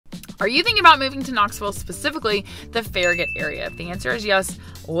Are you thinking about moving to Knoxville, specifically the Farragut area? If the answer is yes,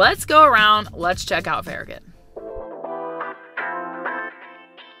 let's go around. Let's check out Farragut.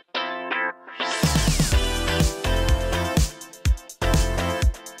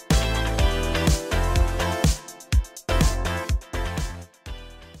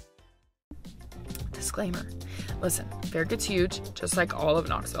 Disclaimer. Listen, Farragut's huge, just like all of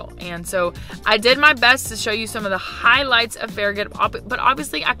Knoxville. And so I did my best to show you some of the highlights of Farragut, but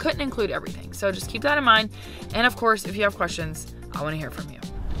obviously I couldn't include everything. So just keep that in mind. And of course, if you have questions, I want to hear from you.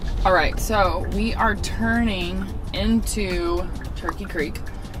 All right, so we are turning into Turkey Creek.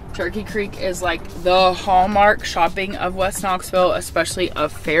 Turkey Creek is like the hallmark shopping of West Knoxville, especially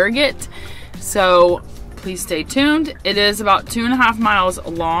of Farragut. So please stay tuned. It is about 2.5 miles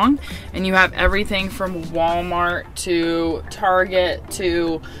long, and you have everything from Walmart to Target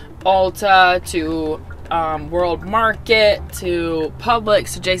to Ulta to World Market to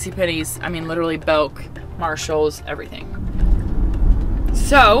Publix to JCPenney's. I mean, literally Belk, Marshalls, everything.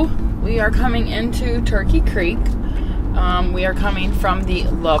 So we are coming into Turkey Creek. We are coming from the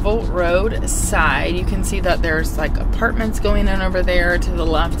Lovell Road side. You can see that there's like apartments going in over there. To the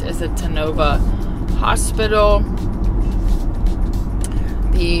left is a Tenova Hospital.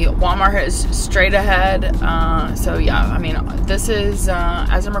 The Walmart is straight ahead. So yeah, I mean, this is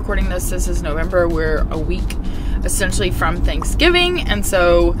as I'm recording this is November. We're a week essentially from Thanksgiving, and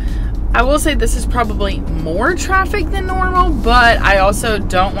so I will say this is probably more traffic than normal, but I also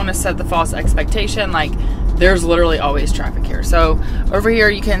don't want to set the false expectation. Like, there's literally always traffic here. So over here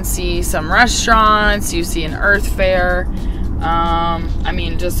you can see some restaurants, you see an Earth Fair. I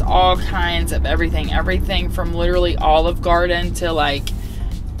mean, just all kinds of everything from literally Olive Garden to, like,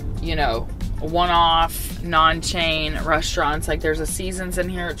 you know, one-off non-chain restaurants. Like, there's a Seasons in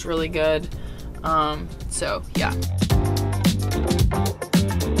here, it's really good. So yeah.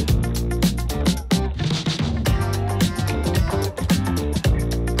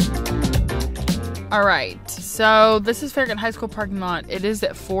 All right, so this is Farragut High School parking lot. It is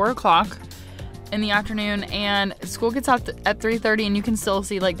at 4 o'clock in the afternoon, and school gets out at 3:30, and you can still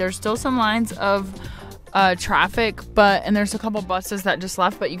see, like, there's still some lines of traffic, and there's a couple buses that just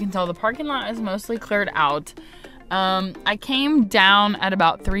left, but you can tell the parking lot is mostly cleared out. I came down at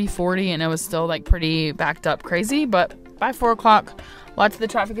about 3:40, and it was still, like, pretty backed up crazy, but by 4 o'clock, lots of the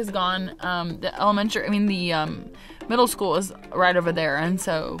traffic is gone. The middle school is right over there, and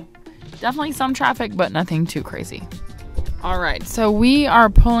so definitely some traffic, but nothing too crazy. All right, so we are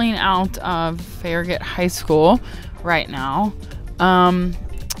pulling out of Farragut High School right now.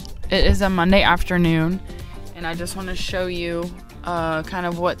 It is a Monday afternoon, and I just want to show you kind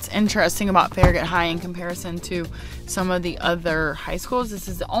of what's interesting about Farragut High in comparison to some of the other high schools. This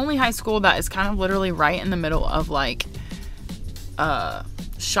is the only high school that is kind of literally right in the middle of, like,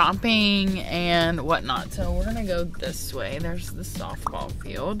 shopping and whatnot. So we're gonna go this way. There's the softball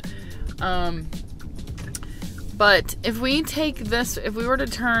field. But if we were to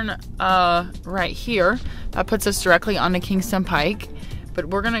turn right here, that puts us directly onto Kingston Pike. But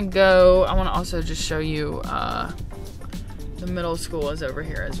we're gonna go, I wanna also just show you the middle school is over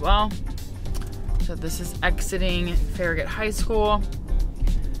here as well. So this is exiting Farragut High School.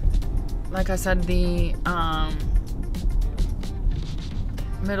 Like I said, the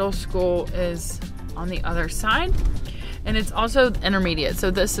middle school is on the other side. And it's also intermediate.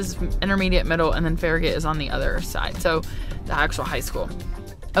 So this is intermediate, middle, and then Farragut is on the other side. So the actual high school.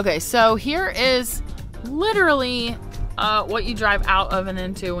 Okay, so here is literally what you drive out of and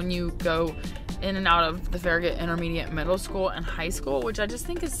into when you go in and out of the Farragut Intermediate Middle School and High School, which I just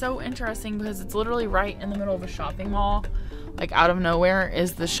think is so interesting because it's literally right in the middle of a shopping mall. Like, out of nowhere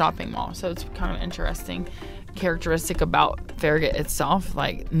is the shopping mall. So it's kind of interesting characteristic about Farragut itself.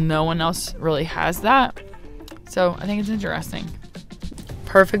 Like, no one else really has that. So I think it's interesting.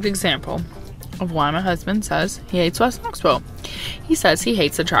 Perfect example of why my husband says he hates West Knoxville. He says he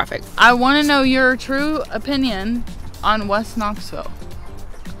hates the traffic. I want to know your true opinion on West Knoxville.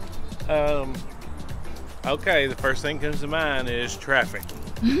 Okay, the first thing that comes to mind is traffic.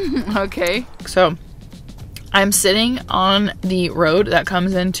 Okay, so I'm sitting on the road that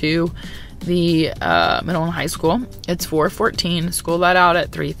comes into the middle and high school. It's 4:14. School let out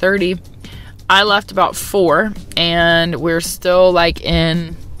at 3:30. I left about 4, and we're still, like,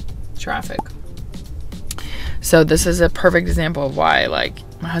 in traffic. So this is a perfect example of why, like,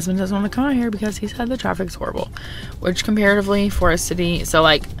 my husband doesn't want to come out here because he said the traffic's horrible. Which comparatively for a city, so,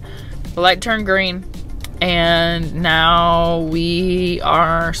 like, the light turned green, and now we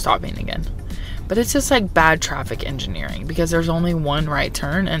are stopping again. But it's just, like, bad traffic engineering because there's only one right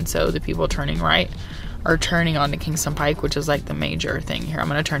turn, and so the people turning right are turning onto Kingston Pike, which is like the major thing here. I'm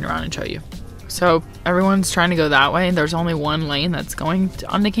gonna turn around and show you. So everyone's trying to go that way. There's only one lane that's going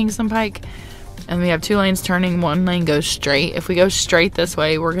onto Kingston Pike, and we have 2 lanes turning. 1 lane goes straight. If we go straight this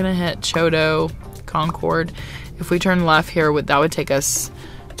way, we're gonna hit Choteau, Concord. If we turn left here, that would take us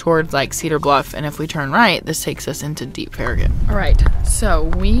towards like Cedar Bluff, and if we turn right, this takes us into deep Farragut. All right, so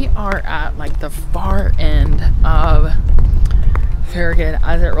we are at like the far end of Farragut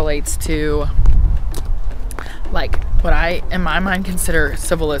as it relates to like what I, in my mind, consider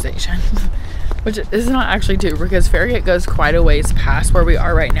civilization, which is not actually true because Farragut goes quite a ways past where we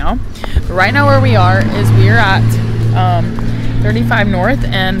are right now. But right now where we are is we are at 35 North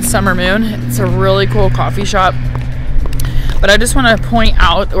and Summer Moon. It's a really cool coffee shop. But I just want to point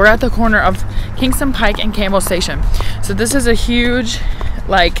out, we're at the corner of Kingston Pike and Campbell Station. So this is a huge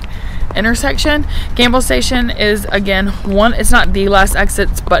like intersection. Campbell Station is, again, it's not the last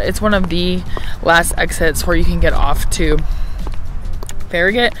exits, but it's one of the last exits where you can get off to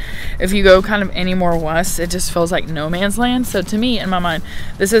Farragut. If you go kind of any more west, it just feels like no man's land. So to me, in my mind,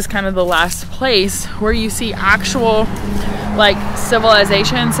 this is kind of the last place where you see actual like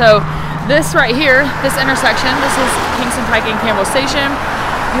civilization. So this right here, this intersection, this is Kingston Pike and Campbell Station.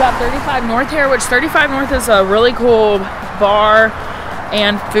 You have 35 North here, which 35 North is a really cool bar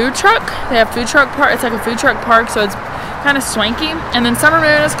and food truck. They have food truck park. It's like a food truck park, so it's kind of swanky. And then Summer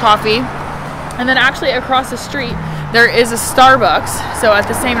Moon is coffee. And then actually across the street, there is a Starbucks. So at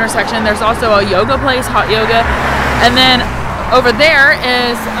the same intersection, there's also a yoga place, hot yoga. And then over there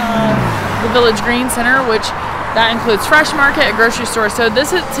is the Village Green Center, which that includes Fresh Market, a grocery store. So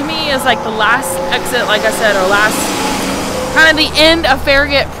this is, to me, is like the last exit, like I said, or last kind of the end of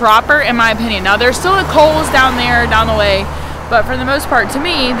Farragut proper, in my opinion. Now there's still a Kohl's down there, down the way. But for the most part, to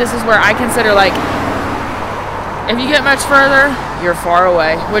me, this is where I consider, like, if you get much further, you're far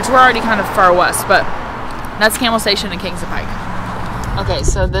away, which we're already kind of far west, but that's Campbell Station and Kingston Pike. Okay,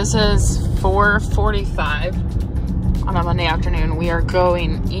 so this is 4:45 on a Monday afternoon. We are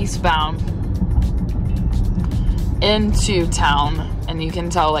going eastbound into town, and you can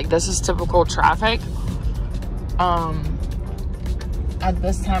tell, like, this is typical traffic at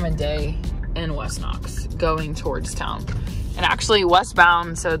this time of day in West Knox, going towards town. And actually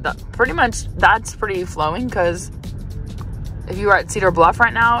westbound, so pretty much that's pretty flowing, because if you were at Cedar Bluff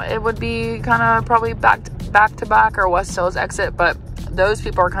right now, it would be kind of probably back to back or West Hills exit, but those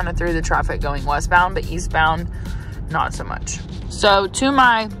people are kind of through the traffic going westbound, but eastbound not so much. So to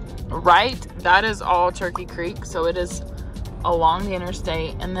my right, that is all Turkey Creek, so it is along the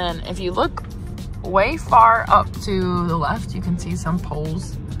interstate. And then if you look way far up to the left, you can see some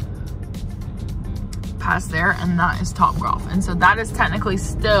poles past there, and that is Topgolf. And so that is technically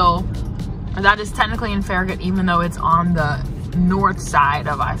in Farragut, even though it's on the north side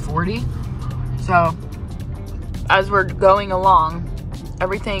of I-40. So as we're going along,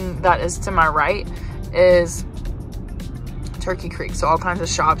 everything that is to my right is Turkey Creek, so all kinds of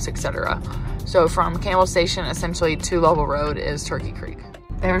shops, etc. So from Campbell Station essentially to Lovell Road is Turkey Creek.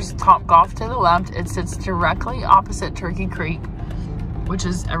 There's Topgolf to the left. It sits directly opposite Turkey Creek, which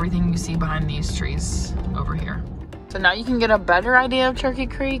is everything you see behind these trees over here. So now you can get a better idea of Turkey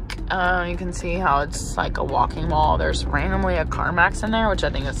Creek. You can see how it's like a walking mall. There's randomly a CarMax in there, which I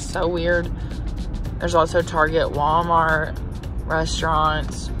think is so weird. There's also Target, Walmart,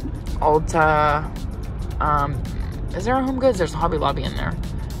 restaurants, Ulta. Is there a Home Goods? There's a Hobby Lobby in there.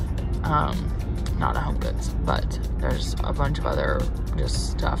 Not a Home Goods, but there's a bunch of other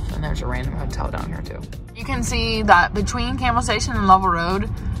just stuff. And there's a random hotel down here too. You can see that between Campbell Station and Lovell Road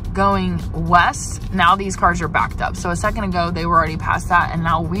going west, now these cars are backed up. So a second ago, they were already past that, and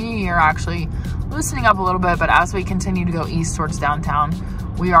now we are actually loosening up a little bit, but as we continue to go east towards downtown,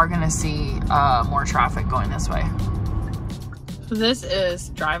 we are gonna see more traffic going this way. So this is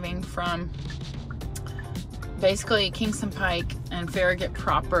driving from basically Kingston Pike and Farragut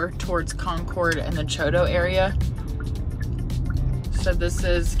proper towards Concord and the Choteau area. So this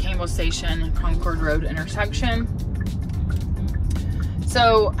is Campbell Station, Concord Road intersection.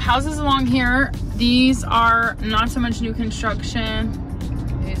 So houses along here, these are not so much new construction.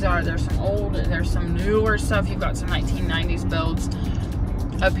 There's some old, there's some newer stuff. You've got some 1990s builds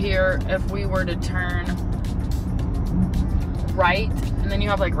up here. If we were to turn right, and then you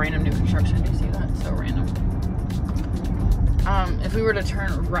have like random new construction. Do you see that? So random. If we were to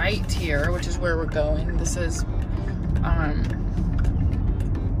turn right here, which is where we're going, this is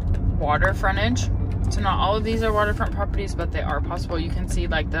water frontage. So not all of these are waterfront properties, but they are possible. You can see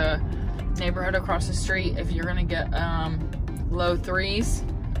like the neighborhood across the street. If you're gonna get low threes,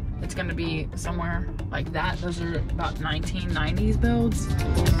 it's gonna be somewhere like that. Those are about 1990s builds.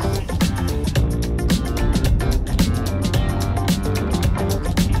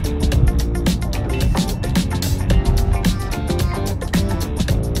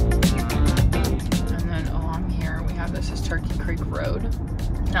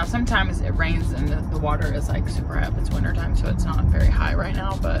 water is like super high up. It's wintertime, so it's not very high right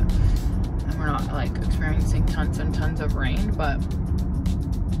now, but and we're not like experiencing tons and tons of rain, but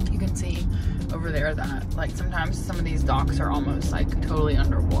you can see over there that like sometimes some of these docks are almost like totally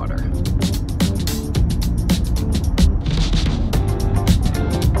underwater.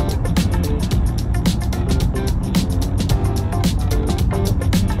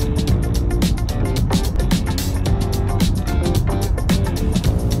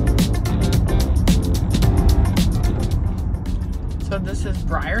 So this is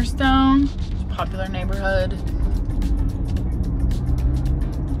Briarstone, it's a popular neighborhood.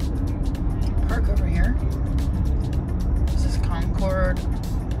 Park over here. This is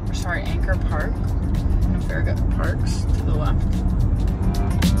Anchor Park, one of Farragut Parks to the left.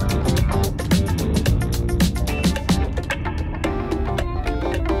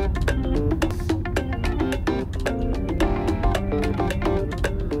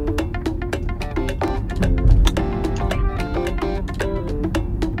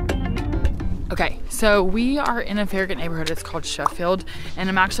 Okay, so we are in a Farragut neighborhood. It's called Sheffield, and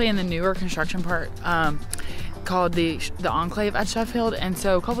I'm actually in the newer construction part called the Enclave at Sheffield. And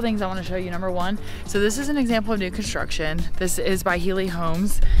so a couple things I want to show you. Number one, so this is an example of new construction. This is by Healy Home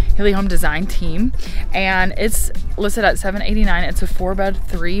Design Team, and it's listed at $789. It's a 4-bed,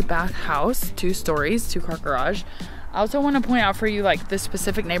 3-bath house, 2 stories, 2-car garage. I also want to point out for you like this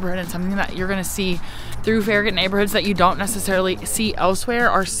specific neighborhood, and something that you're going to see through Farragut neighborhoods that you don't necessarily see elsewhere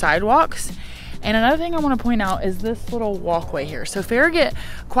are sidewalks. And another thing I want to point out is this little walkway here. So Farragut,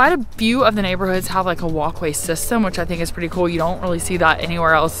 quite a few of the neighborhoods have like a walkway system, which I think is pretty cool. You don't really see that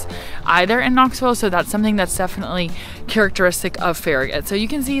anywhere else either in Knoxville. So that's something that's definitely characteristic of Farragut. So you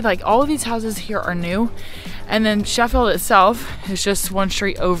can see like all of these houses here are new. And then Sheffield itself is just one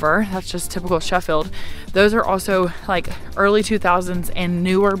street over. That's just typical Sheffield. Those are also like early 2000s and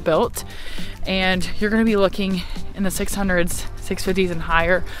newer built. And you're going to be looking in the 600s, 650s and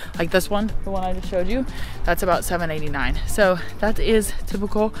higher, like this one, the one I just showed you. That's about $789. So that is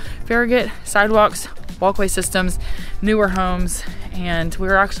typical Farragut. Sidewalks, walkway systems, newer homes, and we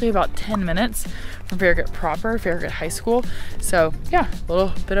were actually about 10 minutes from Farragut proper, Farragut High School. So yeah, a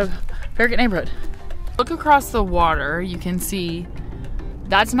little bit of Farragut neighborhood. Look across the water, you can see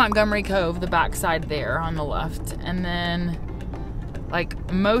that's Montgomery Cove, the backside there on the left, and then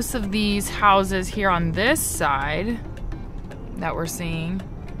like most of these houses here on this side that we're seeing.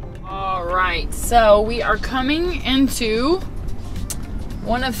 All right, so we are coming into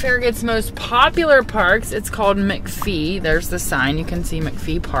one of Farragut's most popular parks. It's called McPhee. There's the sign, you can see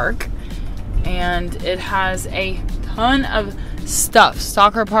McPhee Park. And it has a ton of stuff.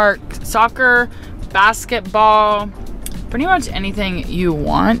 Soccer park, soccer, basketball, pretty much anything you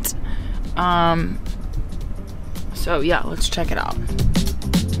want. So yeah, let's check it out.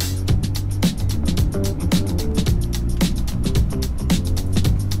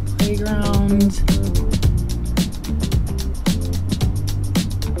 Playground.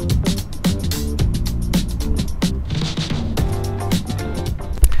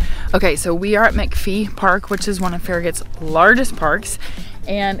 Okay, so we are at McPhee Park, which is one of Farragut's largest parks,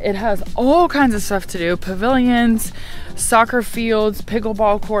 and it has all kinds of stuff to do. Pavilions, soccer fields,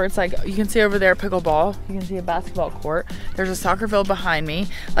 pickleball courts. Like you can see over there, pickleball. You can see a basketball court. There's a soccer field behind me.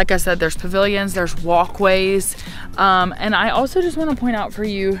 Like I said, there's pavilions, there's walkways. And I also just want to point out for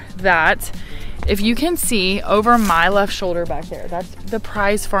you that if you can see over my left shoulder back there, that's the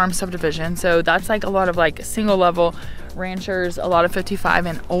Prize Farm subdivision. So that's like a lot of like single level ranchers, a lot of 55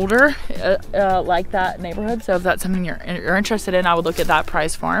 and older, like that neighborhood. So if that's something you're interested in, I would look at that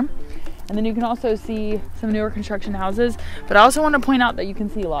Prize Farm. And then you can also see some newer construction houses, but I also want to point out that you can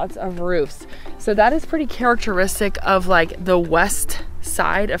see lots of roofs. So that is pretty characteristic of like the west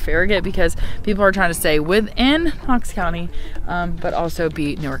side of Farragut, because people are trying to stay within Knox County, but also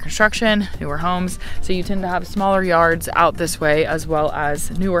be newer construction, newer homes. So you tend to have smaller yards out this way as well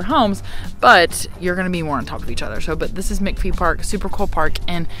as newer homes, but you're going to be more on top of each other. So, but this is McPhee Park, super cool park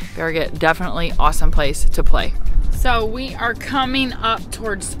in Farragut, definitely awesome place to play. So we are coming up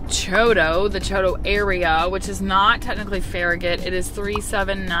towards Choteau, the Choteau area, which is not technically Farragut. It is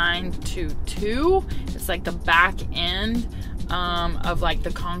 37922. It's like the back end of like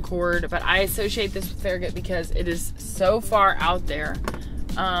the Concord, but I associate this with Farragut because it is so far out there.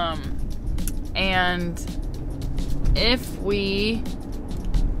 And if I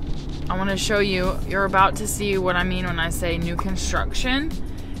want to show you, you're about to see what I mean when I say new construction,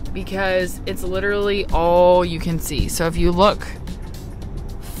 because it's literally all you can see. So if you look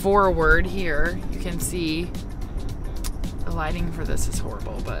forward here, you can see the lighting for this is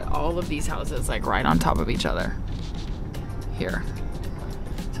horrible, but all of these houses like right on top of each other here.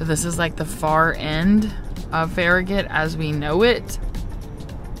 So So this is like the far end of Farragut as we know it.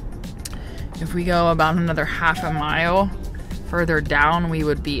 If we go about another half a mile further down, we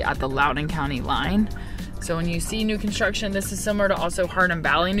would be at the Loudoun County line. So when you see new construction, this is similar to also Hardin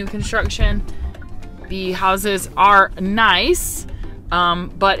Valley new construction. The houses are nice,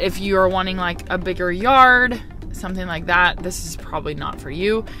 but if you are wanting like a bigger yard, something like that, this is probably not for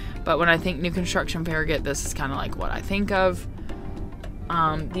you. But when I think new construction Farragut, this is kind of like what I think of.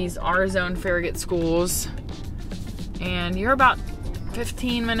 These are zoned Farragut schools, and you're about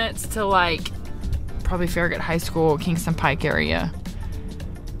 15 minutes to like probably Farragut High School, Kingston Pike area.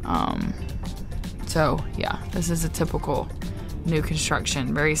 So yeah, this is a typical new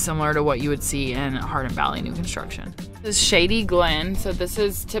construction, very similar to what you would see in Hardin Valley new construction. This is Shady Glen, so this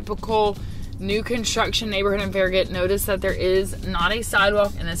is typical new construction neighborhood in Farragut. Notice that there is not a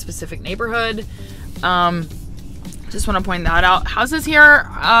sidewalk in this specific neighborhood. Just want to point that out. Houses here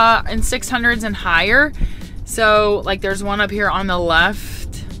in 600s and higher. So like there's one up here on the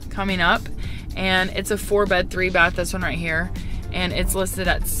left coming up, and it's a 4-bed, 3-bath, this one right here. And it's listed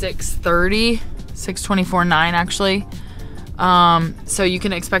at $630, $624.9 actually. So you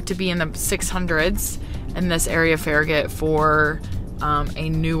can expect to be in the 600s in this area of Farragut for a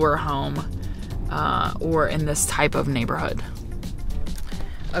newer home or in this type of neighborhood.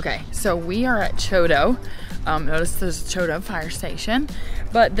 Okay, so we are at Chodo. Notice there's Chodo Fire Station,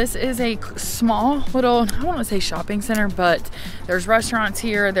 but this is a small little, I don't want to say shopping center, but there's restaurants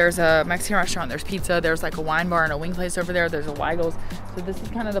here. There's a Mexican restaurant, there's pizza, there's like a wine bar and a wing place over there. There's a Weigel's. So this is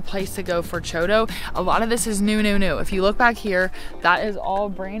kind of the place to go for Chodo. A lot of this is new. If you look back here, that is all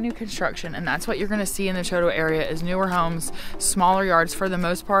brand new construction, and that's what you're going to see in the Chodo area is newer homes, smaller yards for the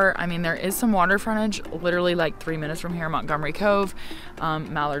most part. I mean, there is some water frontage, literally like 3 minutes from here, Montgomery Cove,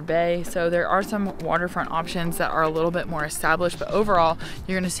 Mallard Bay. So there are some waterfront options that are a little bit more established, but overall,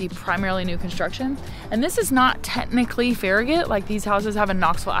 you're going to see primarily new construction. And this is not technically Farragut. Like these houses have a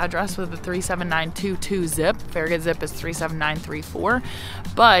Knoxville address with a 37922 zip. Farragut zip is 37934.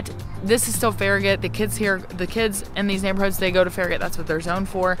 But this is still Farragut. The kids here, the kids in these neighborhoods, they go to Farragut. That's what they're zoned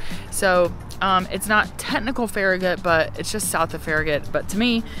for. So it's not technical Farragut, but it's just south of Farragut. But to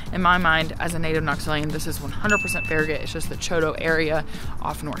me, in my mind, as a native Knoxvillian, this is 100% Farragut. It's just the Chodo area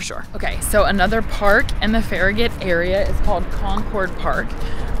off North Shore. Okay, so another park in the Farragut area is called Concord Park,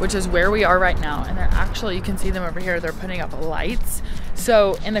 which is where we are right now. And they're actually, you can see them over here, they're putting up lights.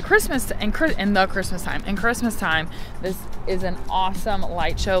 So in Christmas time, this is an awesome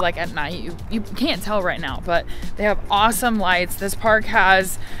light show. Like at night, you can't tell right now, but they have awesome lights. This park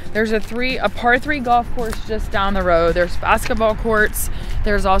has, there's a par 3 golf course just down the road. There's basketball courts.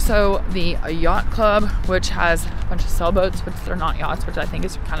 There's also the yacht club, which has a bunch of sailboats, which they're not yachts, which I think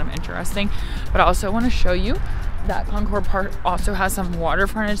is kind of interesting. But I also want to show you that Concord Park also has some water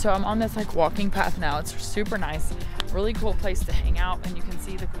frontage. So I'm on this like walking path now. It's super nice. Really cool place to hang out, and you can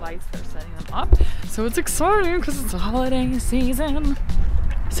see the lights, they're setting them up. So it's exciting because it's a holiday season.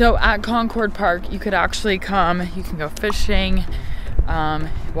 So at Concord Park, you could actually come, you can go fishing,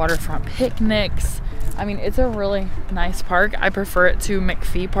 waterfront picnics. I mean, it's a really nice park. I prefer it to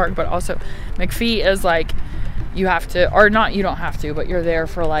McPhee Park, but also McPhee is like, you have to, or not, you don't have to, but you're there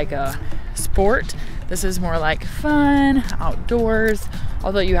for like a sport. This is more like fun, outdoors,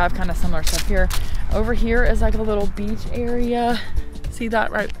 although you have kind of similar stuff here. Over here is like a little beach area. See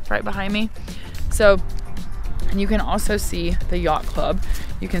that right behind me? So, and you can also see the yacht club.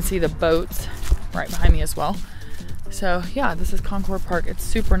 You can see the boats right behind me as well. So yeah, this is Concord Park. It's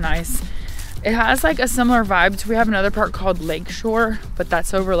super nice. It has like a similar vibe to, we have another park called Lakeshore, but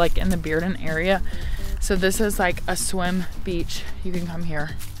that's over like in the Bearden area. So this is like a swim beach. You can come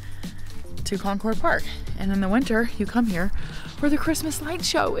here to Concord Park, and in the winter you come here for the Christmas light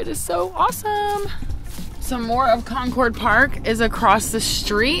show. It is so awesome. Some more of Concord Park is across the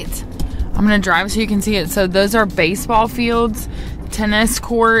street. I'm gonna drive so you can see it. So those are baseball fields, tennis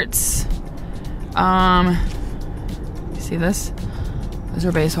courts. You see this? Those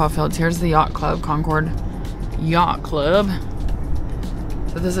are baseball fields. Here's the yacht club, Concord Yacht Club.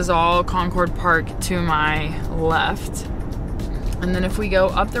 So this is all Concord Park to my left. And then if we go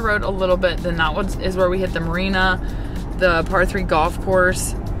up the road a little bit, then that is where we hit the marina, the par 3 golf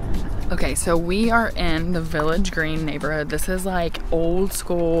course. Okay, so we are in the Village Green neighborhood. This is like old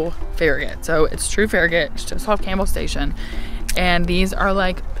school Farragut. So it's true Farragut, it's just off Campbell Station. And these are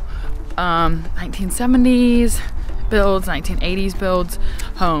like 1970s builds, 1980s builds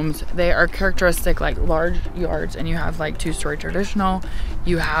homes. They are characteristic like large yards, and you have like 2-story traditional.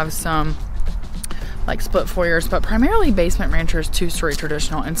 You have some like split foyers, but primarily basement ranchers, 2-story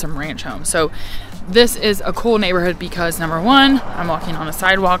traditional, and some ranch homes. So this is a cool neighborhood because number one, I'm walking on a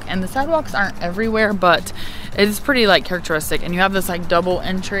sidewalk, and the sidewalks aren't everywhere, but it's pretty like characteristic. And you have this like double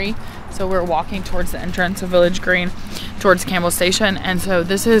entry. So we're walking towards the entrance of Village Green towards Campbell Station. And so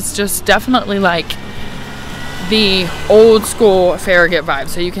this is just definitely like the old school Farragut vibe.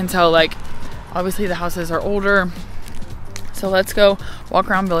 So you can tell like obviously the houses are older. So let's go walk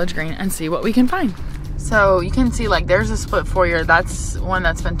around Village Green and see what we can find. So you can see like there's a split foyer. That's one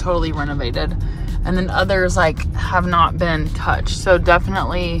that's been totally renovated. And then others like have not been touched. So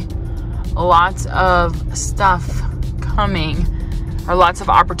definitely lots of stuff coming, or lots of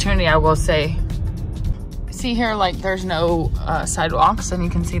opportunity, I will say. See here, like there's no sidewalks, and you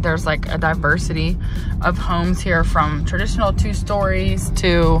can see there's like a diversity of homes here, from traditional 2 stories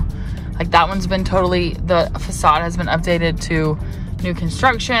to like that one's been totally, the facade has been updated to new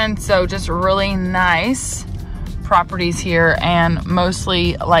construction. So just really nice properties here, and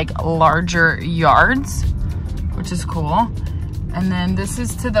mostly like larger yards, which is cool. And then this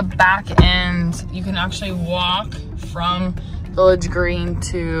is to the back end. You can actually walk from Village Green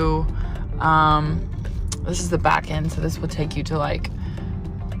to this is the back end, so this will take you to like,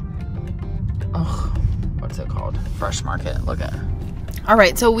 oh, what's it called? Fresh Market. Look at it. All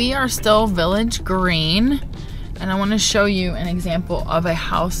right, so we are still Village Green, and I want to show you an example of a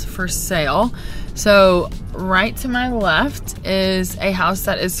house for sale. So right to my left is a house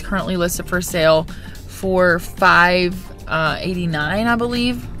that is currently listed for sale for $589, I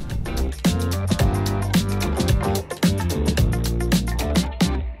believe.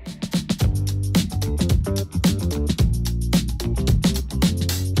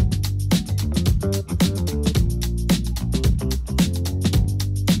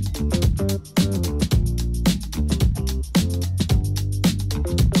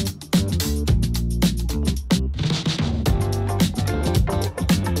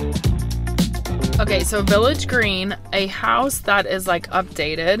 Okay, so Village Green, a house that is like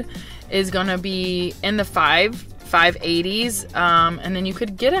updated, is gonna be in the 580s, and then you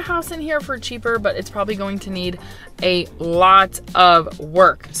could get a house in here for cheaper, but it's probably going to need a lot of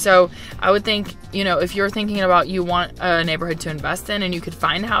work. So I would think, you know, if you're thinking about you want a neighborhood to invest in and you could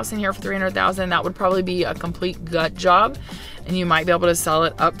find a house in here for $300,000, that would probably be a complete gut job, and you might be able to sell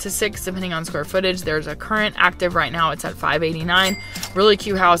it up to $600,000 depending on square footage. There's a current active right now, it's at $589. Really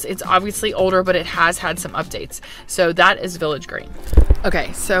cute house. It's obviously older, but it has had some updates. So that is Village Green.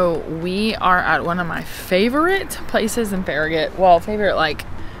 Okay, so we are at one of my favorite places in Farragut. Well, favorite, like,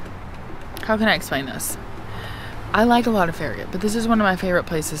 how can I explain this? I like a lot of Farragut, but this is one of my favorite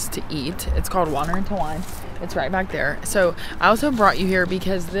places to eat. It's called Water into Wine. It's right back there. So I also brought you here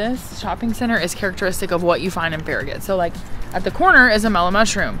because this shopping center is characteristic of what you find in Farragut. So like at the corner is a Mellow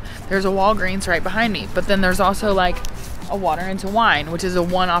Mushroom. There's a Walgreens right behind me, but then there's also like a Water into Wine, which is a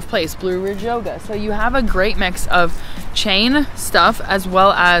one-off place, Blue Ridge Yoga. So you have a great mix of chain stuff as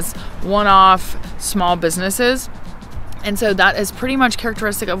well as one-off small businesses. And so that is pretty much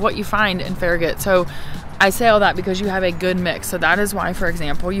characteristic of what you find in Farragut. So I say all that because you have a good mix. So that is why, for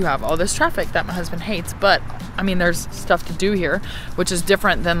example, you have all this traffic that my husband hates. But I mean, there's stuff to do here, which is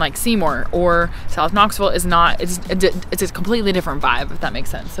different than like Seymour or South Knoxville. Is not. It's a completely different vibe, if that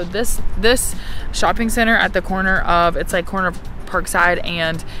makes sense. So this shopping center at the corner of, it's like corner of Parkside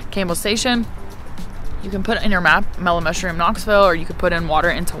and Campbell Station. You can put in your map Mellow Mushroom Knoxville, or you could put in Water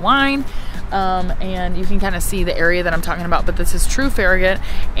into Wine, and you can kind of see the area that I'm talking about. But this is true Farragut,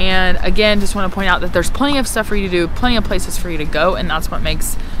 and again, just want to point out that there's plenty of stuff for you to do, plenty of places for you to go, and that's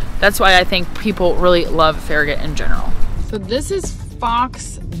why I think people really love Farragut in general. So this is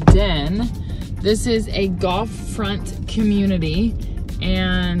Fox Den. This is a golf front community,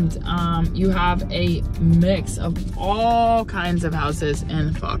 and you have a mix of all kinds of houses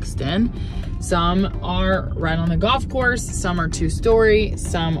in Fox Den. Some are right on the golf course, some are 2-story,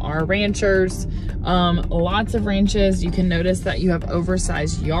 some are ranchers, lots of ranches. You can notice that you have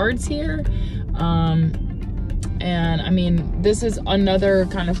oversized yards here. And I mean, this is another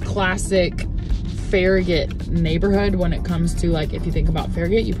kind of classic Farragut neighborhood when it comes to, like, if you think about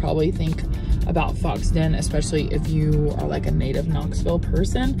Farragut, you probably think about Fox Den, especially if you are like a native Knoxville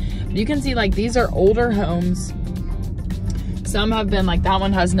person. But you can see like these are older homes. Some have been like, that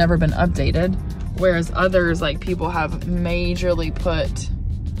one has never been updated, whereas others, like, people have majorly put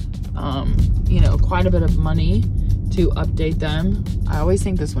you know, quite a bit of money to update them. I always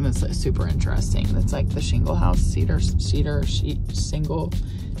think this one is like super interesting. It's like the shingle house, cedar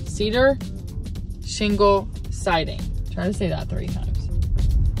shingle siding. Try to say that 3 times.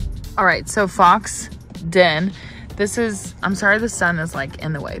 All right, so Fox Den, this is, I'm sorry the sun is like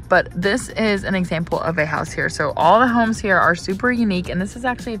in the way, but this is an example of a house here. So all the homes here are super unique, and this is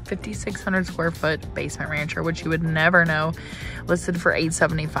actually a 5,600 square foot basement rancher, which you would never know, listed for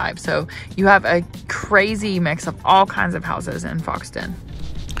 $875. So you have a crazy mix of all kinds of houses in Foxton.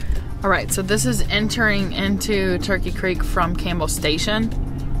 All right, so this is entering into Turkey Creek from Campbell Station.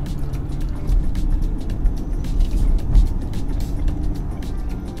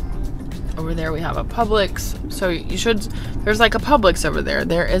 Over there we have a Publix. So you should, there's like a Publix over there.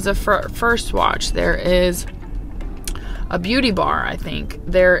 There is a First Watch. There is a beauty bar, I think.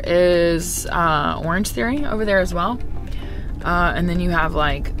 There is Orange Theory over there as well. And then you have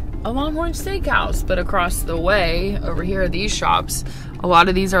like a Longhorn Steakhouse, but across the way over here, these shops, a lot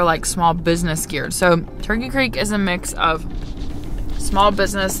of these are like small business geared. So Turkey Creek is a mix of small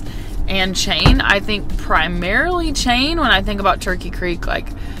business and chain. I think primarily chain when I think about Turkey Creek. Like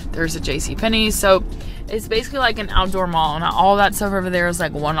there's a JCPenney. So it's basically like an outdoor mall. Now all that stuff over there is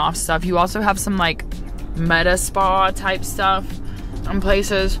like one-off stuff. You also have some like meta spa type stuff in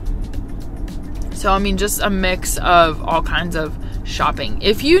places. So I mean, just a mix of all kinds of shopping.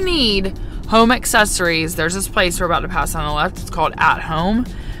 If you need home accessories, there's this place we're about to pass on the left. It's called At Home.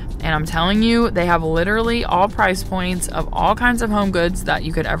 And I'm telling you, they have literally all price points of all kinds of home goods that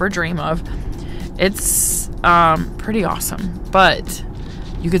you could ever dream of. It's pretty awesome, but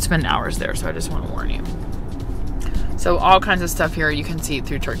you could spend hours there, so I just want to warn you. So all kinds of stuff here you can see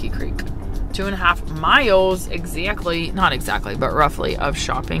through Turkey Creek. 2.5 miles exactly, not exactly, but roughly, of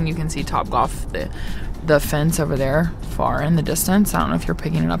shopping. You can see Topgolf, the fence over there far in the distance. I don't know if you're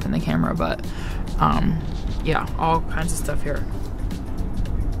picking it up in the camera, but yeah, all kinds of stuff here.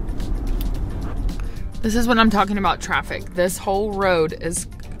 This is what I'm talking about traffic. This whole road is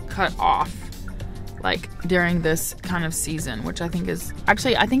cut off like during this kind of season, which I think is,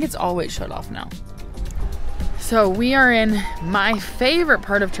 actually I think it's always shut off now. So we are in my favorite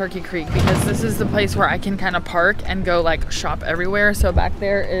part of Turkey Creek because this is the place where I can kind of park and go like shop everywhere. So back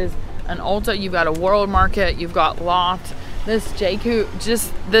there is an Ulta, you've got a World Market, you've got Loft, this J.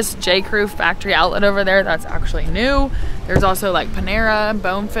 Crew factory outlet over there that's actually new. There's also like Panera,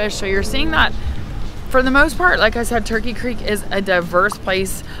 Bonefish. So you're seeing that for the most part. Like I said, Turkey Creek is a diverse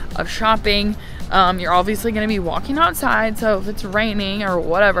place of shopping. You're obviously going to be walking outside, so if it's raining or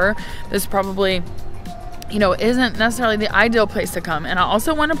whatever, this probably, you know, isn't necessarily the ideal place to come. And I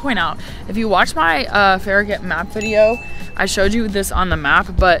also want to point out, if you watch my Farragut map video, I showed you this on the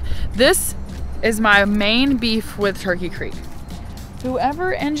map, but this is my main beef with Turkey Creek.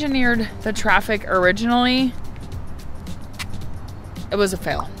 Whoever engineered the traffic originally, it was a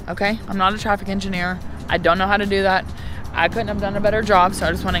fail, okay? I'm not a traffic engineer. I don't know how to do that. I couldn't have done a better job, so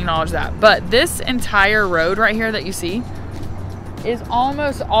I just want to acknowledge that. But this entire road right here that you see is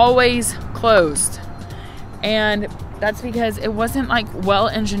almost always closed. And that's because it wasn't like well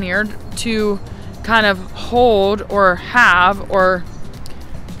engineered to kind of hold or have or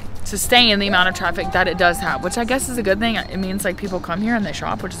sustain the amount of traffic that it does have, which I guess is a good thing. It means like people come here and they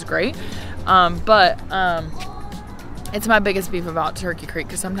shop, which is great. It's my biggest beef about Turkey Creek,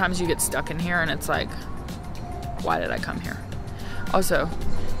 because sometimes you get stuck in here and it's like, why did I come here? Also,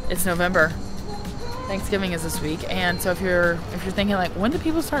 it's November. Thanksgiving is this week, and so if you're thinking like, when do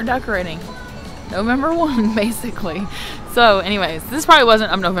people start decorating? November 1, basically. So anyways, this probably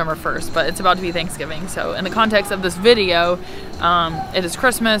wasn't of November 1st, but it's about to be Thanksgiving. So in the context of this video, it is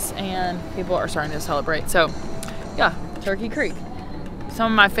Christmas and people are starting to celebrate. So yeah, Turkey Creek.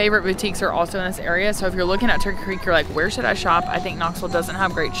 Some of my favorite boutiques are also in this area. So if you're looking at Turkey Creek, you're like, where should I shop? I think Knoxville doesn't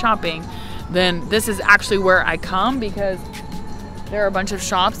have great shopping. Then this is actually where I come, because there are a bunch of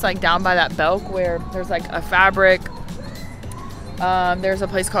shops like down by that Belk where there's like a Fabric. There's a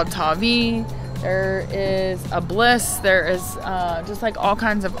place called Tavi. There is a Bliss. There is just like all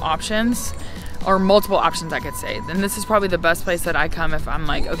kinds of options, or multiple options, I could say. And this is probably the best place that I come if I'm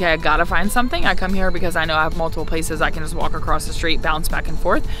like, okay, I gotta find something. I come here because I know I have multiple places I can just walk across the street, bounce back and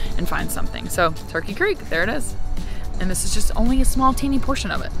forth, and find something. So Turkey Creek, there it is. And this is just only a small teeny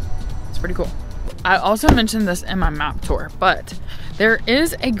portion of it. It's pretty cool. I also mentioned this in my map tour, but there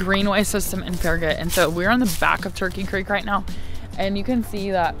is a greenway system in Farragut. And so we're on the back of Turkey Creek right now. And you can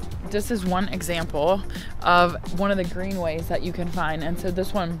see that this is one example of one of the greenways that you can find. And so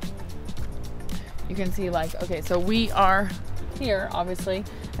this one, you can see like, okay, so we are here, obviously,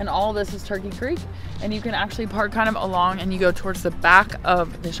 and all this is Turkey Creek. And you can actually park kind of along, and you go towards the back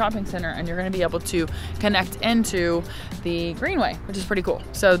of the shopping center, and you're gonna be able to connect into the greenway, which is pretty cool.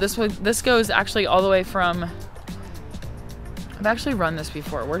 So this goes actually all the way from, I've actually run this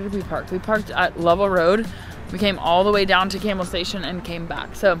before. Where did we park? We parked at Lovell Road. We came all the way down to Campbell Station and came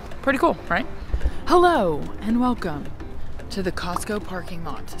back. So pretty cool, right? Hello and welcome to the Costco parking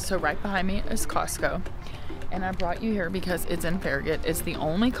lot. So right behind me is Costco, and I brought you here because it's in Farragut. It's the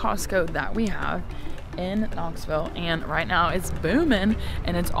only Costco that we have in Knoxville, and right now it's booming,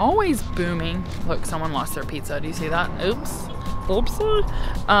 and it's always booming. Look, someone lost their pizza. Do you see that? Oops.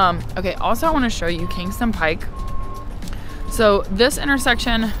 Okay, also I want to show you Kingston Pike. So this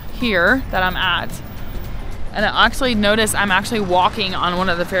intersection here that I'm at, and I actually notice I'm actually walking on one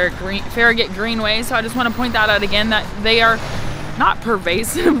of the Farragut greenways, so I just want to point that out again, that they are not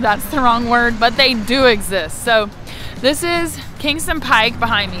pervasive, that's the wrong word, but they do exist. So this is Kingston Pike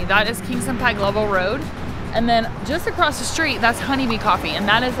behind me. That is Kingston Pike Lovell Road. And then just across the street, that's Honeybee Coffee, and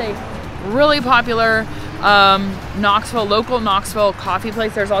that is a really popular local Knoxville coffee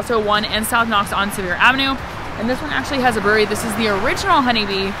place. There's also one in South Knox on Sevier Avenue, and this one actually has a brewery. This is the original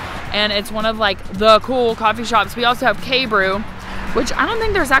Honeybee, and it's one of like the cool coffee shops. We also have K-Brew, which I don't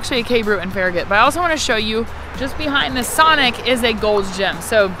think there's actually a K-Brew in Farragut, but I also want to show you just behind the Sonic is a Gold's Gym.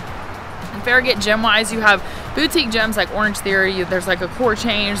 So in Farragut gym wise, you have boutique gyms like Orange Theory, there's like a Core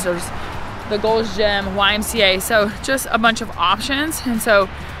Change, there's the Gold's Gym, YMCA, so just a bunch of options. And so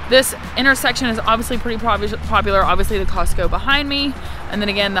this intersection is obviously pretty popular. Obviously the Costco behind me, and then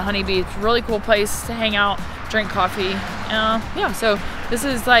again the Honeybee. It's a really cool place to hang out, drink coffee. Yeah, so this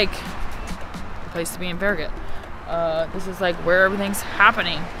is like the place to be in Farragut. This is like where everything's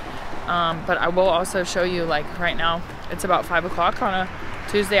happening. But I will also show you, like right now it's about 5 o'clock on a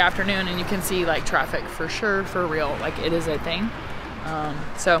Tuesday afternoon, and you can see like traffic for sure, for real, like it is a thing.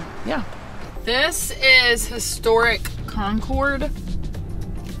 So yeah, this is historic Concord.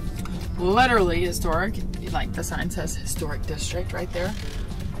 Literally historic, like the sign says historic district right there.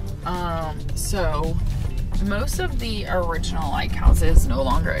 So most of the original like houses no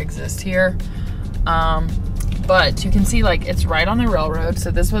longer exist here, but you can see like it's right on the railroad. So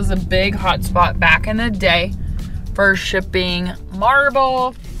this was a big hot spot back in the day for shipping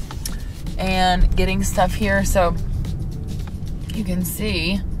marble and getting stuff here. So you can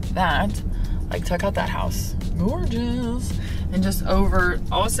see that, like, check out that house, gorgeous. And just over,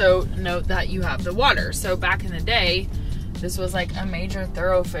 also note that you have the water. So back in the day, this was like a major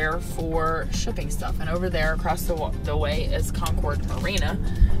thoroughfare for shipping stuff. And over there across the way is Concord Marina.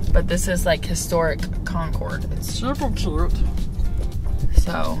 But this is like historic Concord. It's super cute.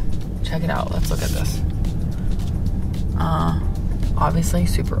 So check it out. Let's look at this. Obviously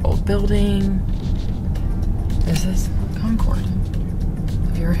super old building. This is Concord.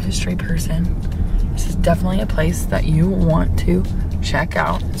 If you're a history person, this is definitely a place that you want to check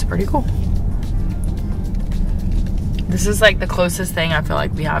out. It's pretty cool. This is like the closest thing I feel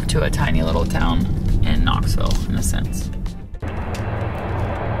like we have to a tiny little town in Knoxville, in a sense.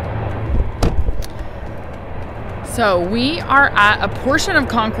 So we are at a portion of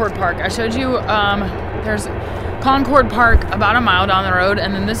Concord Park. I showed you there's Concord Park about a mile down the road,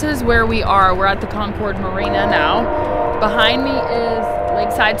 and then this is where we are. We're at the Concord Marina now. Behind me is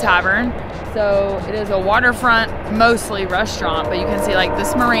Lakeside Tavern. So it is a waterfront, mostly restaurant, but you can see like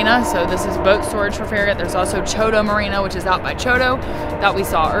this marina. So this is boat storage for Farragut. There's also Chodo Marina, which is out by Chodo that we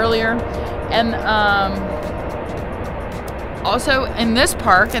saw earlier. And also in this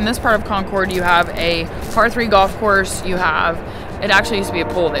park, in this part of Concord, you have a par 3 golf course. You have, it actually used to be a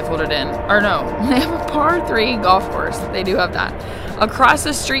pool, they folded in, or no, they have a par 3 golf course. They do have that. Across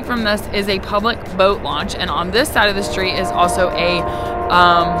the street from this is a public boat launch, and on this side of the street is also a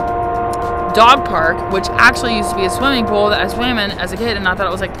dog park, which actually used to be a swimming pool that I swam in as a kid, and I thought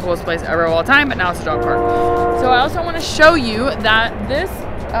it was like the coolest place ever of all time, but now it's a dog park. So I also want to show you that this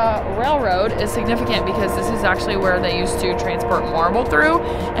railroad is significant because this is actually where they used to transport marble through,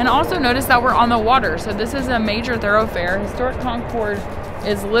 and also notice that we're on the water. So this is a major thoroughfare. Historic Concord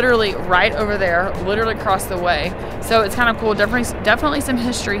is literally right over there, literally across the way. So it's kind of cool. Definitely some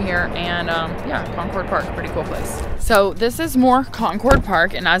history here, and yeah, Concord Park, pretty cool place. So this is more Concord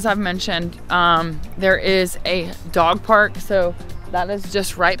Park, and as I've mentioned, there is a dog park. So that is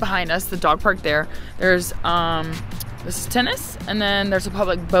just right behind us, the dog park there. There's this is tennis, and then there's a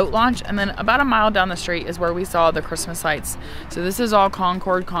public boat launch, and then about a mile down the street is where we saw the Christmas lights. So this is all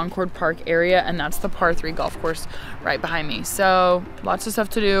Concord Park area, and that's the par 3 golf course right behind me. So lots of stuff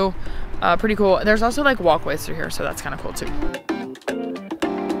to do, pretty cool. There's also like walkways through here, so that's kind of cool too.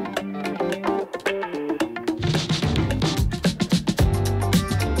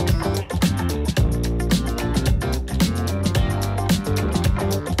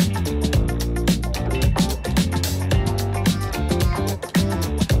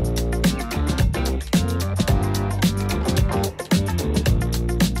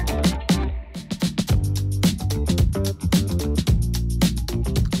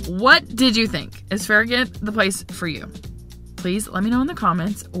 What did you think? Is Farragut the place for you? Please let me know in the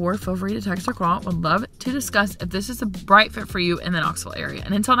comments or feel free to text or call. Would love to discuss if this is a bright fit for you in the Knoxville area.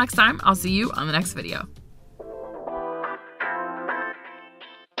 And until next time, I'll see you on the next video.